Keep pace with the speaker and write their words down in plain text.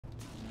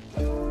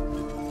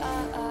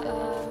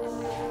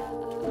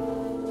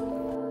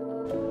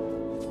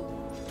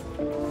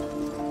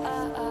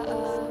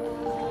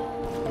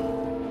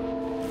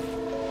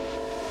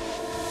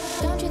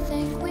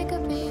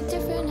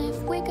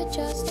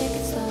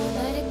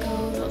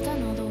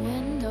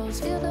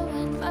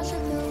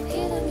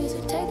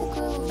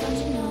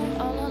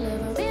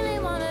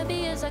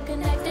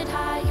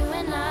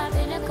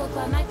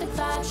like the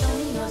five. Show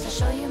me yours, I'll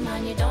show you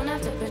mine. You don't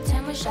have to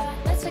pretend we're shy.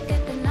 Let's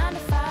forget the 9 to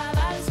 5.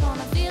 I just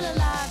wanna feel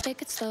alive.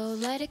 Take it slow,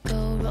 let it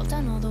go. Roll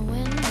down all the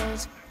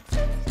windows.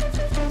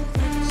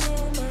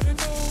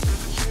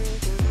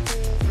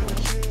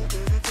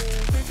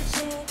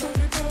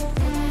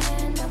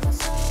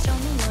 Show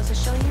me yours, I'll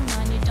show you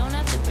mine. You don't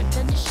have to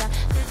pretend you're shy.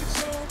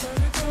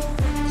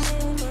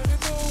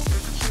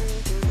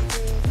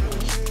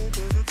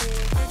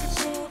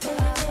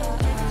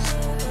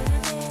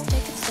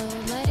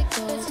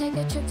 Take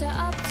a trip to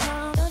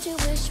uptown. Don't you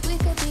wish we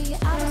could be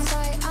out of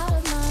sight, out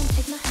of mind?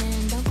 Take my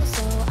hand, don't go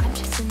slow. I'm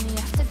chasing the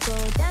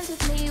afterglow. Dance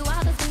with me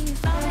while the beat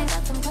finally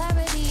got some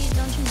clarity.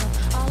 Don't you know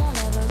all I'll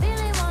ever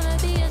really wanna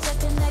be is a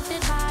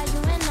connected high.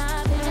 You and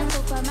I,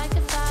 pinnacle, quite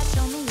magnified.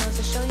 Show me yours,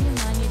 I'll show you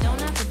mine. You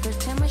don't have to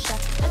pretend we're shy.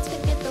 Let's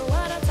forget the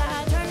world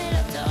outside. Turn it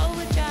up to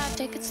overdrive.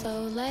 Take it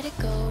slow, let it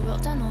go. Roll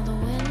down all the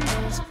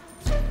windows.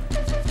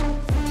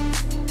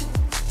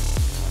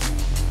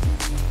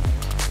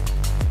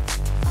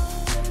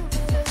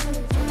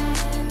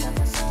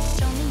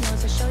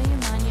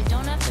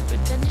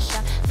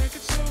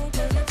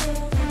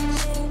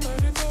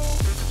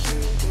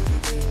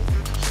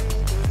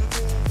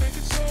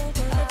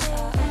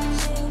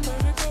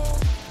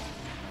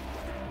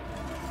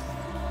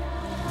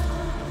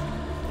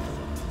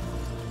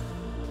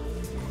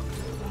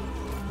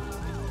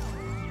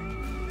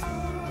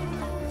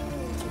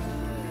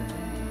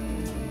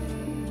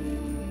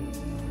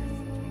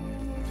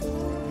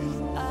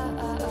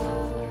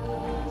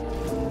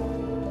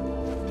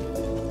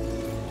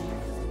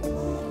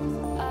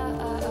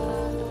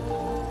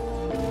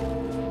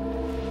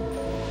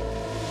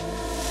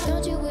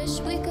 Don't you wish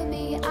we could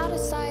be out of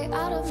sight,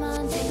 out of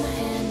mind? Take my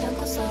hand, don't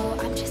go slow.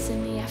 I'm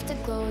chasing the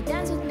afterglow.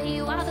 Dance with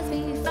me while the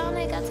beat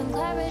finally got some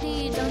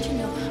clarity. Don't you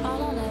know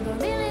all I'll ever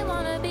really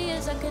wanna be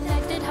is a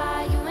connected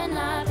high. You and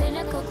I,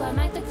 pinnacle, climb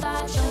like the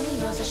five. Show me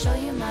yours, I'll show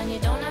you mine. You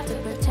don't have to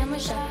pretend we're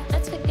shy.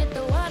 Let's forget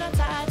the world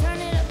outside. Turn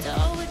it up to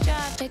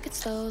overdrive. Take it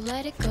slow,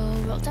 let it go.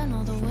 Roll down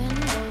all the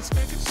windows.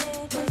 Take it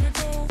slow, let it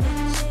go.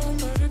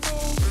 Let it go.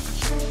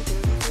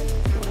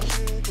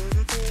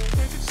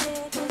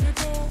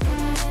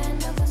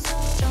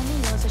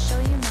 I'll show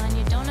you mine,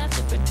 you don't have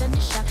to pretend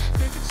you're shy.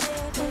 Take it slow,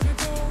 let it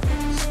go.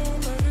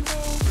 Let it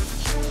go.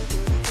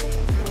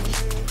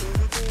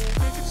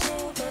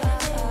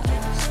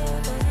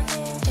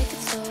 Take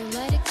it slow,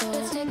 let it go.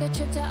 Let's take a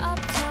trip to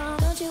uptown.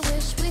 Don't you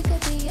wish we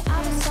could be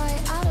out of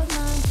sight, out of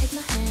mind? Take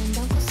my hand,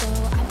 don't go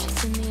slow. I'm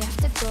chasing the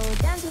afterglow.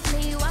 Dance with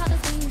me while the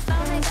beat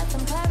finally got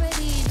some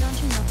clarity. Don't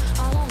you know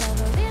all I'll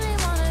ever really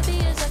wanna be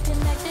is a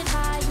connected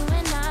high. You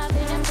and I,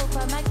 pinnacle,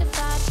 quite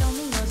magnified. Show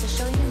me yours, I'll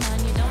show you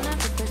mine. You don't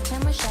have to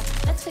pretend we're shy.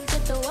 Let's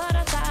forget the world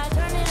outside,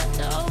 turn it up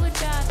to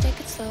overdrive. Take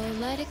it slow,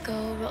 let it go,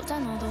 roll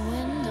down all the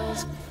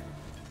windows.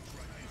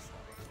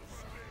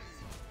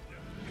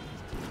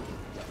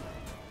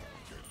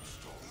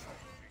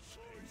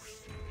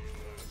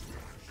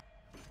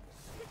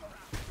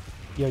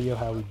 Yo,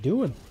 how we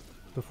doing?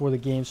 Before the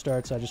game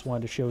starts, I just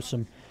wanted to show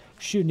some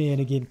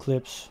shenanigan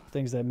clips,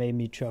 things that made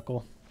me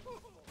chuckle.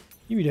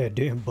 Give me that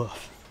damn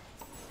buff.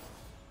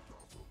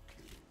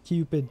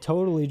 Cupid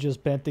totally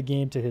just bent the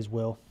game to his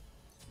will.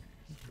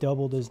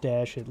 Doubled his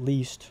dash, at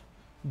least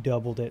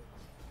doubled it.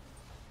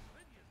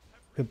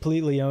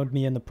 Completely owned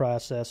me in the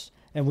process,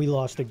 and we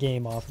lost the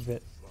game off of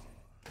it.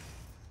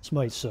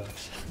 Smite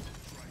sucks.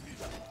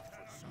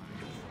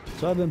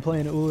 So I've been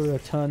playing Ullr a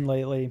ton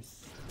lately.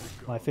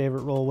 My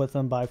favorite role with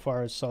him by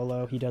far is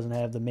solo. He doesn't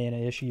have the mana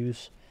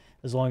issues.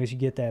 As long as you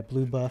get that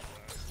blue buff,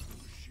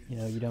 you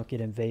know, you don't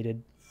get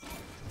invaded.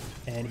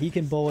 And he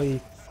can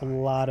bully a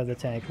lot of the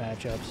tank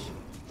matchups,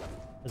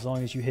 as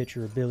long as you hit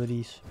your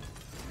abilities.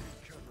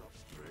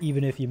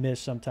 Even if you miss,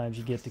 sometimes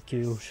you get the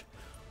kills.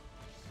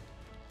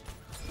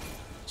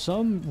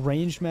 Some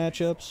ranged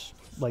matchups,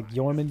 like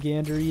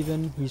Jormungandr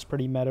even, he's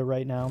pretty meta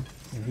right now,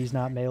 and he's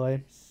not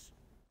melee.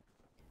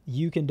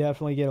 You can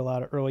definitely get a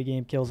lot of early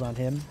game kills on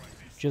him,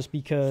 just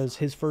because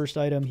his first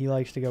item, he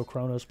likes to go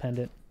Chronos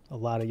Pendant. A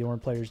lot of Jorm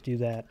players do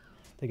that.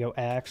 They go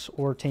Axe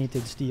or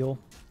Tainted Steel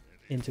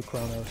into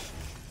Chronos.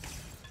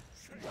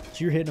 So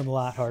you're hitting him a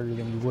lot harder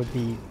than you would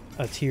be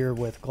a tier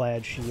with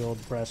Glad Shield,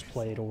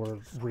 Breastplate, or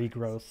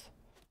Regrowth.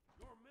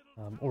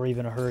 Or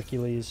even a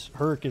Hercules.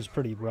 Herc is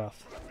pretty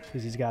rough,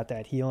 because he's got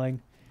that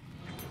healing,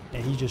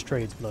 and he just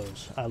trades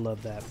blows. I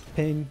love that.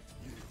 Ping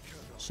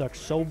sucks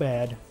so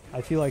bad.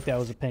 I feel like that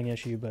was a ping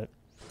issue, but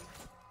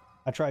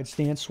I tried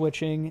stance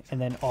switching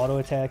and then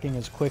auto-attacking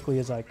as quickly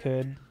as I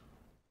could,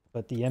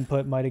 but the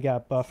input might have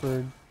got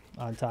buffered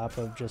on top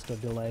of just a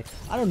delay.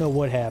 I don't know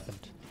what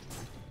happened,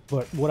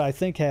 but what I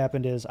think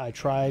happened is I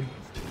tried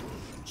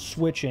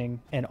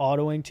switching and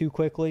autoing too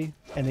quickly,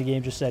 and the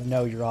game just said,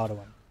 no, you're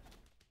autoing.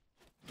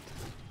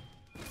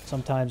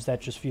 Sometimes that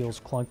just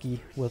feels clunky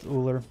with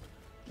Ullr.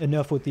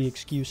 Enough with the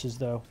excuses,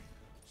 though.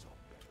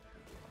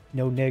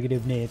 No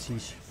negative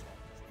Nancy's.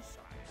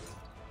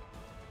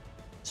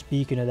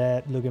 Speaking of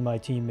that, look at my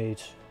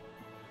teammates.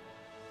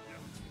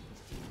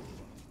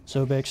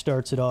 Sobek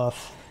starts it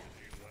off.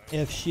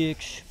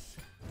 F6.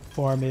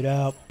 Farm it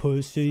out,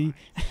 pussy.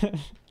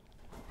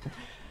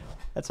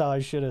 That's how I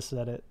should have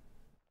said it.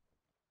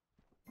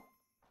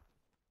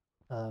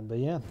 But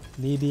yeah,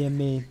 me being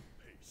me,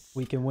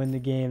 we can win the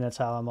game. That's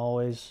how I'm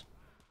always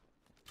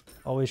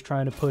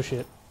trying to push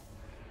it.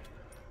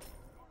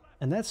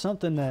 And that's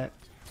something that,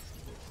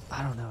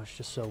 I don't know, it's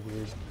just so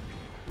weird.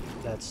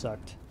 That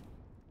sucked.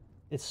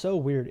 It's so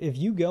weird. If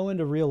you go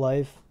into real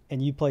life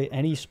and you play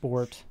any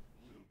sport,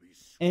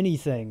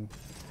 anything,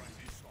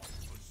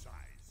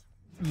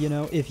 you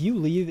know, if you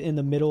leave in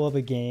the middle of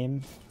a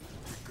game,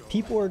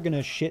 people are going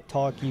to shit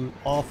talk you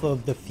off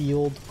of the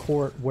field,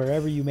 court,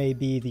 wherever you may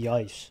be, the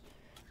ice.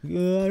 I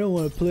don't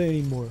want to play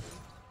anymore.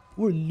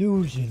 We're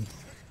losing.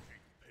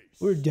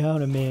 We're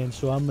down a man,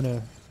 so I'm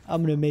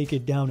gonna make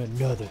it down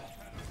another.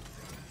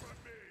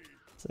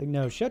 It's like,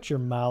 no, shut your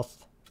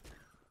mouth.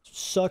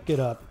 Suck it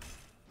up.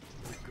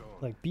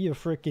 Like, be a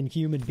freaking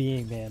human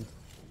being, man.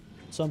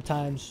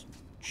 Sometimes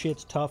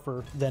shit's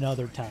tougher than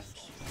other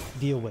times.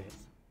 Deal with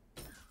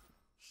it.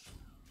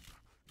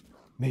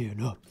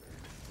 Man up.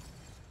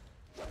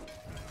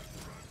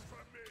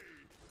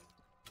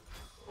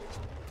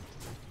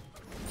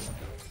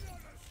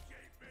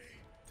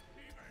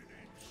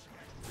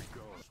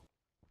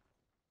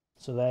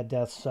 So that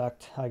death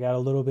sucked. I got a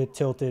little bit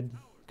tilted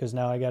because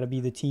now I got to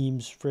be the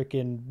team's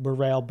freaking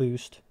morale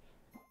boost.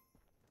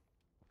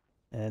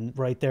 And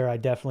right there, I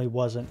definitely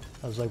wasn't.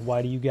 I was like,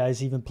 why do you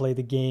guys even play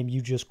the game?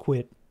 You just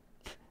quit.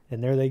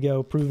 And there they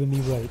go, proving me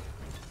right.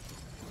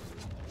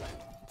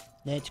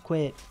 Let's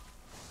quit.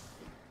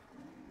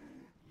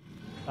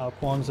 Oh,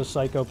 Kwang's a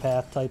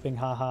psychopath typing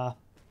haha.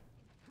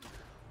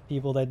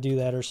 People that do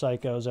that are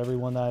psychos,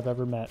 everyone that I've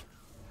ever met.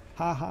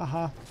 Ha ha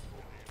ha.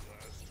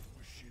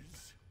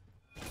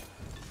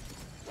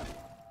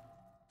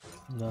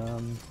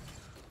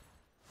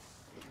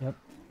 Yep.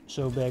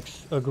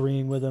 Sobek's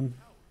agreeing with him.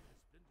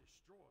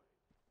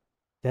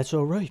 That's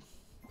alright.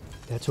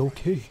 That's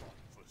okay.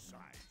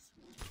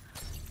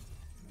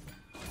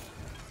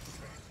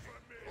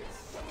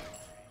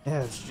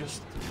 Yeah,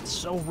 it's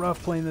so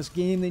rough playing this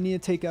game. They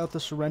need to take out the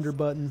surrender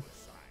button.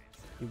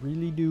 They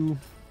really do.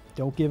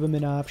 Don't give them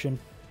an option.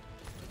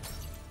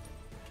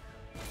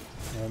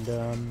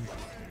 And,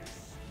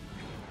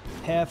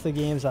 half the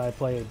games I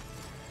played,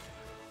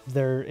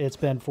 it's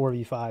been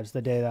 4v5s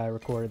the day that I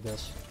recorded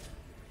this.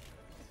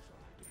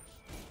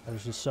 I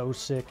was just so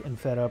sick and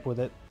fed up with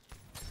it.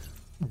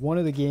 One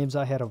of the games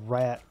I had a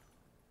rat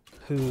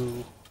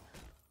who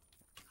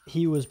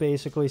he was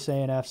basically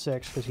saying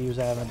F6 because he was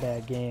having a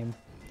bad game.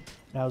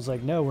 And I was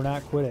like, no, we're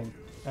not quitting.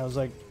 I was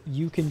like,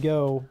 you can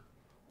go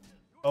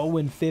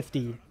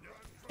 0-50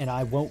 and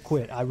I won't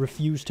quit. I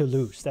refuse to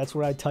lose. That's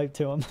what I typed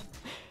to him.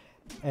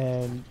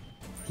 And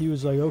he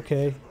was like,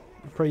 okay,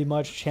 pretty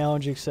much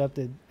challenge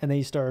accepted. And then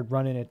he started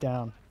running it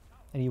down.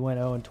 And he went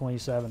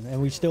 0-27.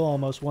 And we still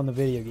almost won the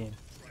video game.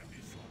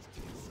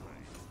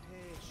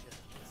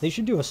 They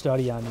should do a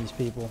study on these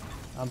people.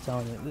 I'm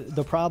telling you.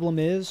 The problem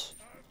is,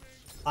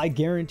 I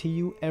guarantee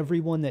you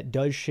everyone that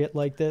does shit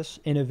like this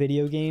in a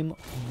video game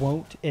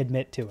won't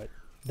admit to it.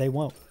 They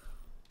won't.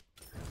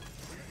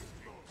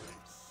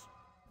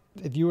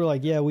 If you were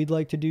like, yeah, we'd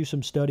like to do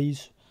some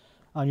studies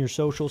on your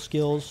social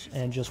skills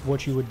and just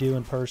what you would do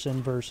in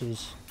person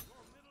versus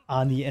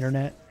on the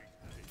internet,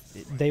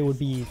 they would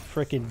be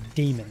freaking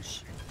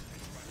demons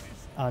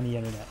on the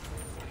internet.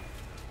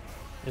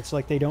 It's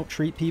like they don't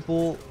treat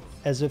people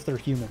as if they're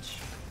humans.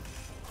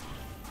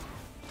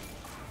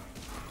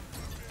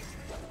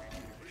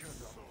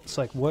 It's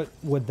like, what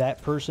would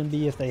that person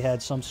be if they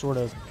had some sort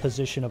of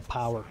position of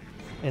power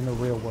in the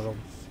real world?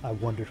 I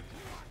wonder.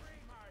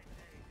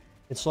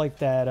 It's like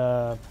that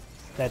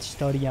that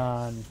study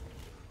on,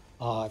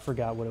 oh, I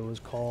forgot what it was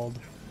called.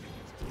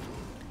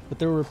 But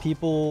there were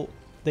people,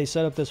 they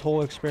set up this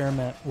whole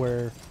experiment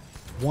where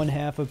one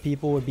half of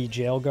people would be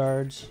jail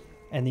guards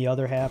and the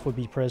other half would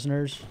be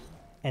prisoners,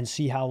 and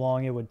see how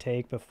long it would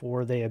take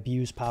before they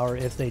abused power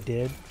if they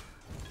did.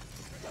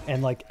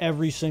 And like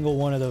every single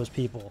one of those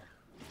people,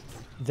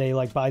 they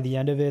like by the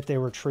end of it, they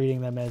were treating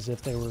them as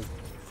if they were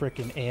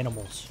freaking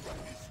animals.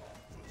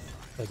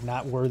 Like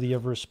not worthy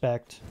of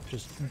respect,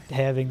 just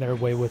having their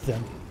way with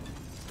them.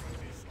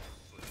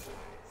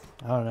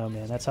 I don't know,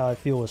 man. That's how I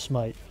feel with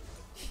Smite.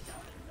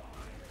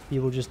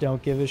 People just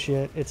don't give a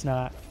shit. It's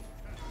not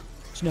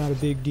a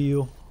big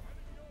deal.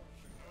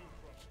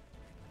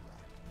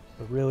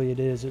 But really it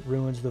is. It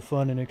ruins the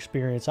fun and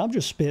experience. I'm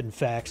just spitting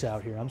facts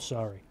out here. I'm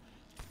sorry.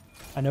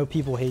 I know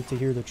people hate to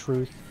hear the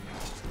truth.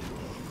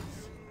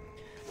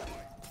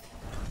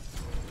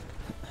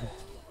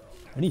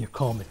 I need to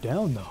calm it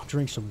down though.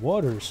 Drink some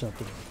water or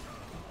something.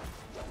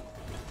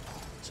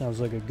 Sounds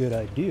like a good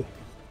idea.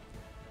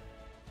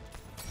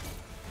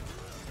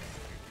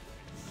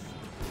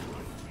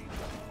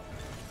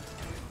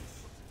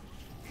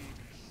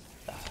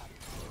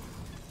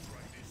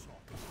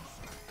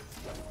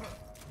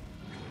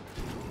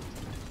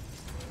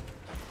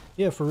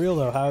 Yeah, for real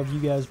though, how have you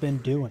guys been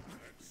doing?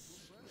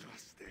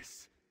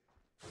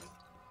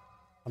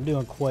 I'm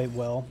doing quite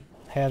well.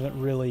 Haven't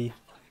really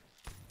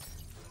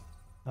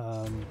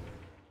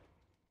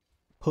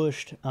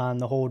pushed on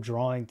the whole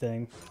drawing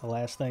thing. The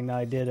last thing that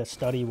I did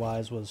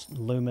study-wise was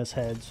Loomis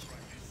heads.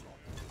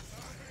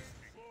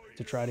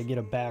 To try to get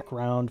a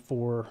background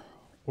for,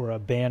 or a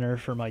banner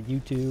for my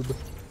YouTube.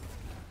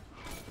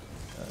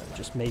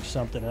 Just make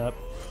something up.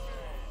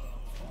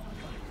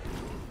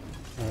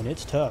 And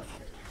it's tough.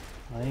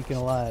 I ain't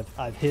gonna lie.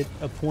 I've hit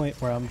a point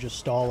where I'm just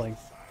stalling.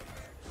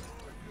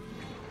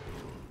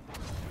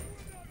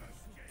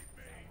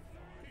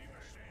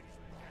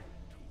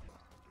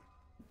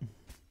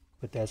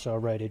 But that's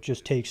alright. It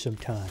just takes some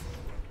time.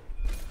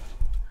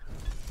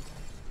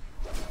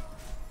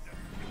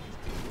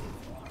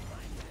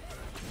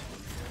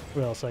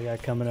 What else I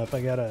got coming up?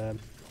 I got a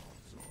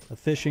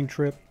fishing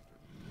trip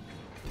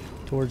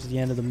towards the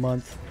end of the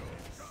month.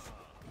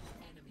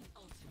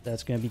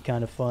 That's going to be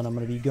kind of fun. I'm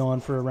going to be going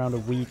for around a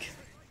week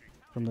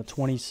from the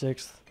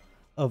 26th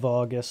of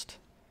August.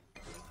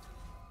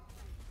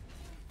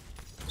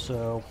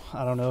 So,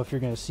 I don't know if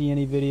you're going to see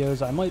any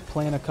videos. I might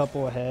plan a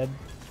couple ahead,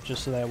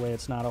 just so that way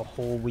it's not a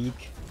whole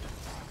week.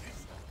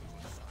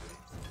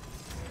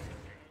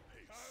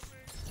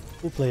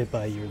 We'll play it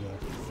by ear,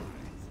 though.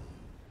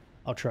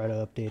 I'll try to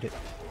update it.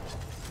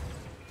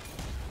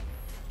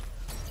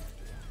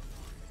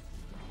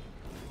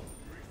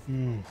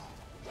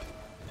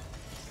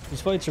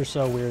 These fights are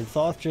so weird.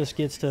 Thoth just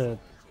gets to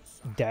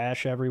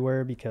dash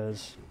everywhere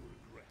because,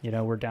 you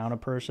know, we're down a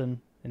person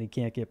and he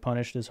can't get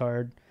punished as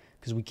hard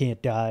because we can't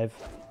dive.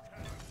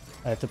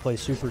 I have to play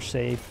super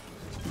safe.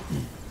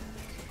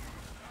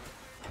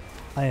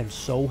 I am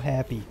so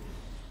happy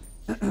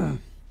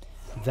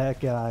that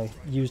guy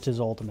used his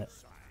ultimate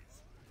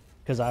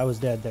because I was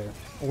dead there,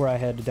 or I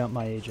had to dump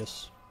my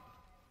Aegis.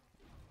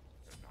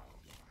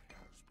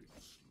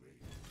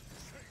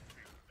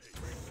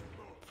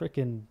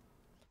 Frickin'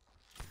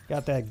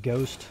 got that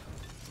ghost.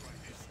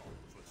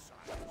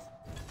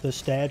 The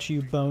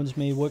statue bones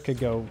me.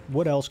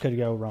 What else could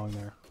go wrong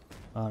there?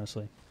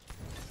 Honestly.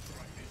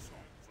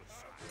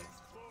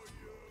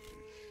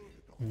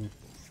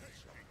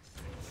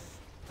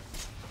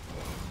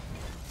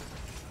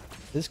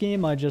 This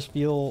game, I just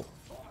feel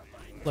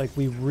like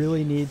we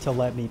really need to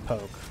let me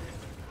poke.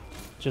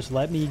 Just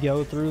let me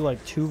go through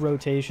like 2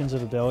 rotations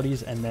of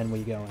abilities and then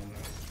we go in.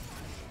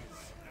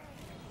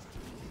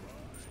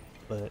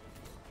 But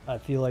I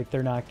feel like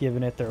they're not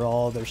giving it their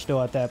all. They're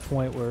still at that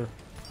point where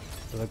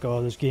they're like,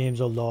 oh, this game's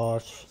a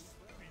loss.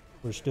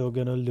 We're still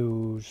gonna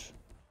lose.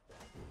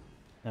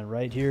 And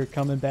right here,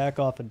 coming back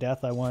off of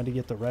death, I wanted to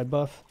get the red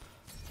buff.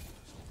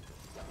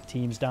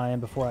 Team's dying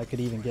before I could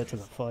even get to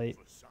the fight.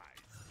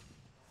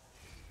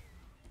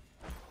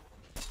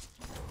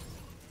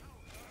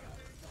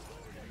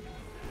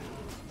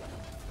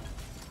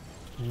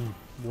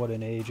 What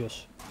an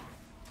Aegis.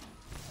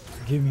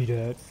 Give me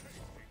that.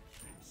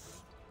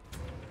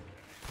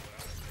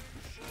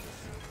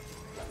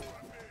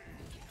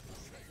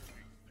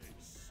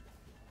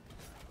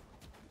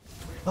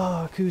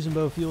 Oh,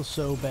 Kuzenbo feels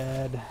so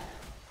bad.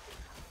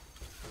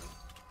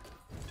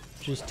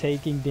 Just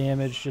taking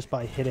damage just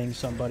by hitting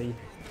somebody.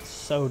 It's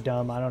so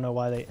dumb. I don't know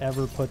why they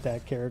ever put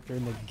that character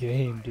in the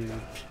game, dude.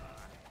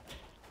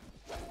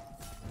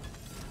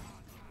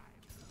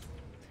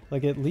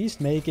 Like, at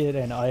least make it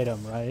an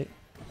item, right?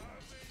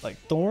 Like,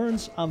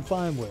 Thorns, I'm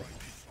fine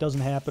with.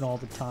 Doesn't happen all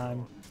the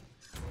time.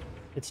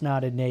 It's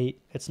not innate.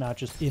 It's not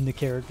just in the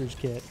character's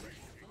kit.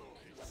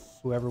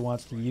 Whoever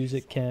wants to use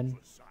it can.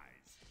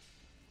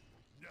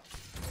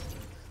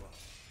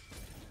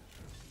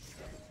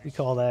 We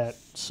call that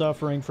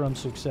suffering from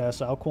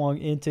success. Ao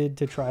Kuang inted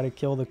to try to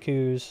kill the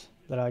Kuz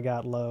that I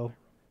got low.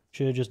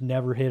 Should have just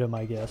never hit him,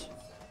 I guess.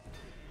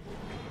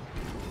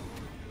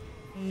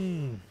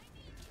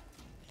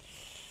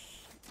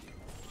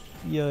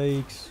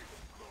 Yikes.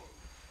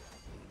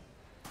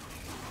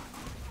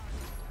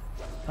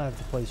 I have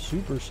to play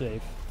super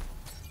safe.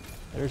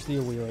 There's the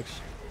Awelix.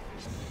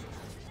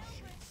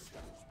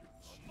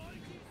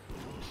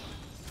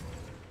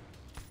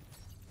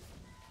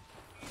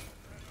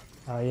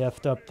 I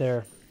effed up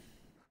there.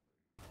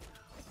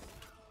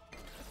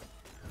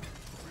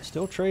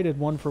 Still traded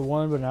 1 for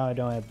 1, but now I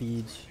don't have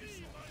beads.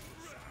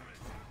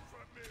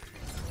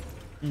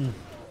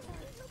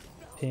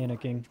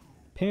 Panicking.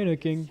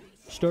 Panicking.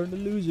 Starting to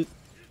lose it.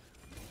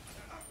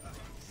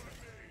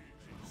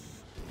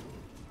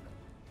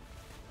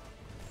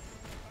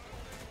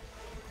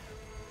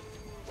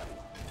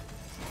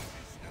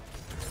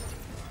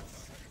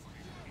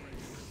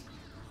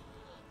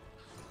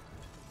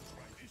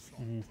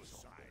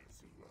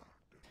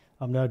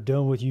 I'm not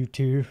done with you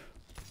two.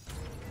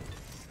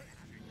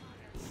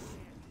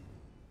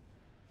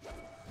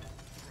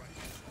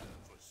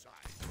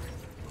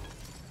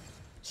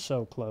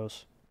 So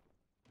close.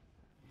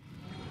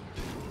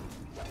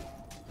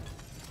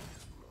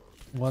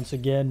 Once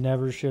again,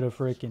 never should have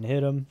freaking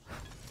hit him.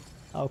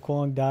 Ao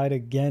Kuang died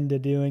again to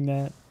doing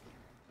that.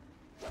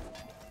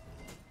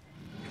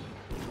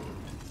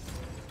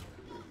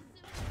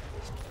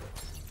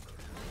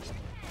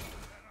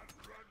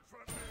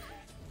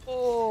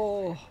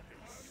 Oh!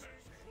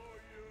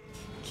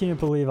 Can't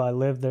believe I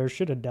lived there.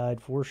 Should have died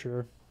for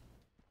sure.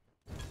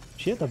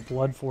 She had the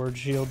Bloodforge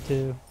shield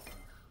too.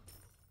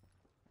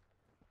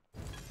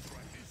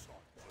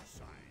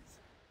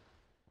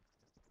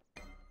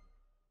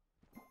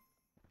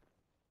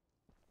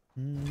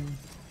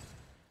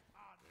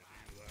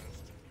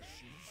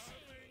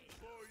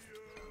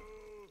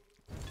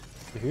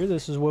 Here,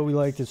 this is what we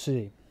like to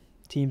see.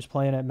 Teams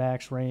playing at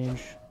max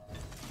range.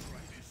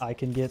 I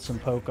can get some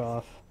poke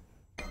off.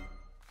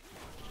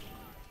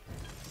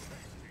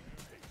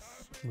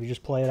 We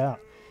just play it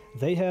out.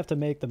 They have to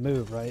make the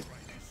move, right?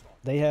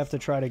 They have to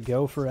try to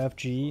go for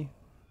FG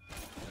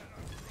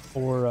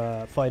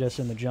or fight us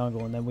in the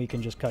jungle, and then we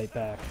can just kite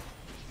back.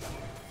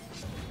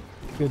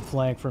 Good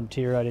flank from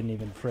Tyr. I didn't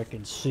even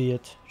frickin' see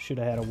it. Should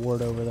have had a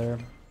ward over there.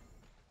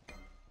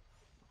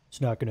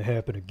 It's not gonna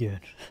happen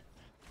again.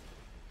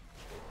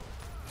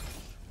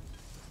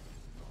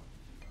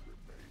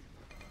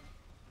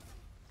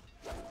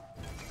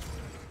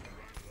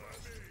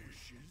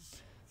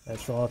 That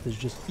Thoth is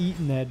just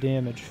eating that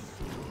damage.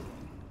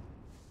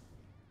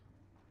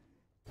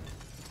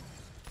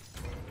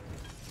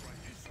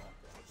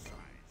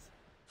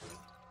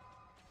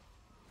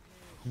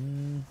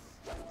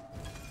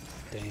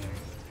 Damn.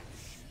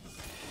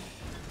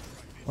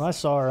 When I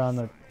saw her on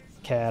the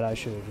cat, I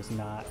should have just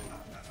not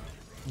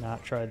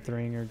tried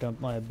throwing or dumped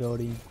my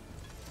ability.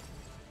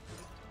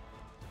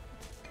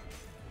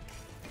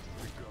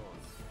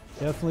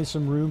 Definitely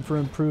some room for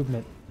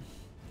improvement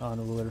on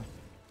Ullr.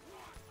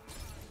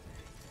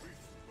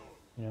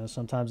 You know,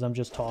 sometimes I'm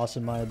just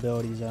tossing my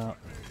abilities out.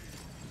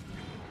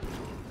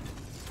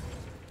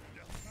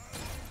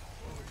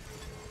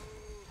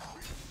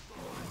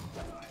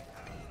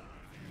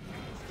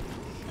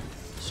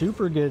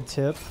 Super good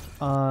tip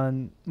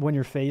on when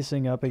you're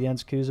facing up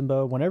against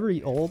Kuzenbo. Whenever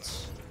he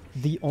ults,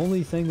 the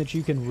only thing that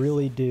you can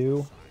really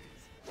do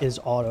is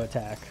auto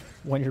attack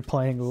when you're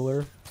playing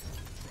Ullr.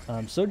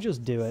 So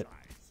just do it.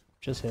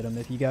 Just hit him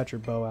if you got your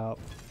bow out.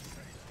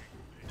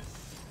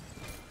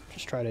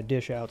 Just try to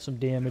dish out some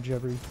damage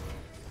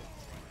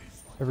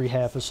every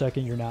half a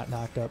second you're not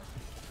knocked up.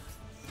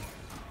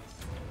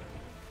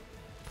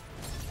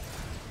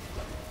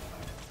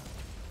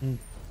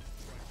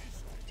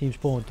 Team's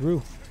pulling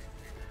through.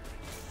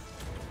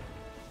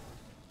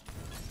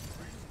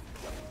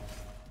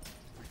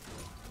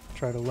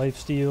 Try to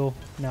lifesteal,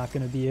 not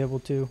going to be able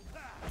to.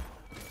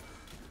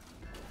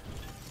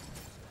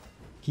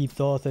 Keep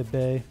Thoth at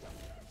bay.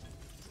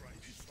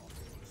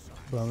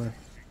 Bummer.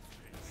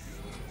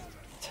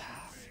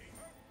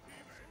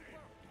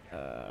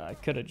 I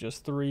could have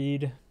just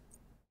 3'd.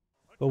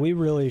 But we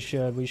really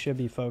should. We should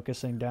be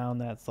focusing down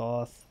that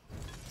Thoth.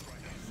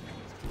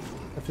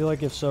 I feel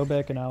like if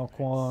Sobek and Ao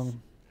Kuang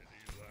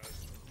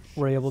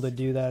were able to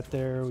do that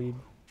there, we'd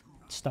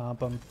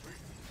stomp them.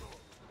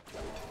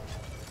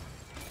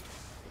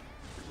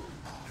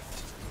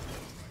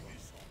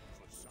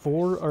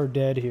 Four are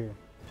dead here.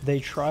 They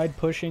tried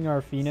pushing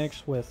our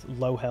Phoenix with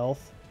low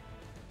health,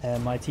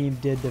 and my team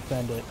did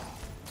defend it.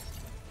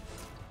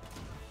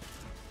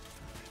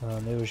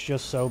 It was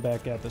just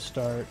Sobek at the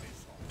start.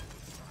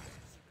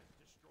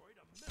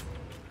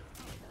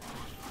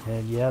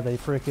 And yeah, they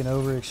freaking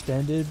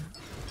overextended.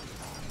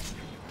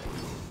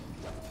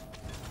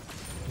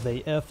 They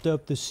effed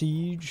up the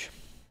siege.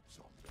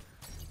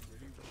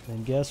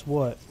 And guess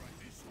what?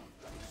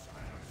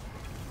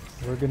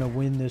 We're gonna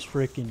win this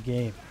freaking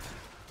game.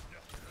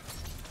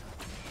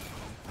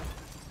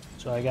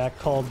 So I got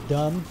called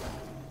dumb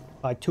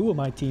by 2 of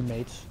my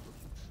teammates.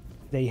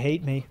 They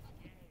hate me.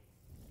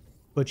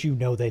 But you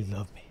know they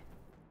love me.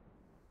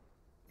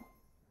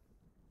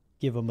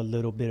 Give them a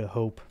little bit of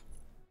hope.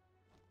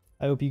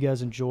 I hope you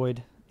guys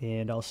enjoyed,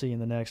 and I'll see you in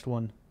the next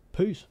one.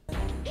 Peace.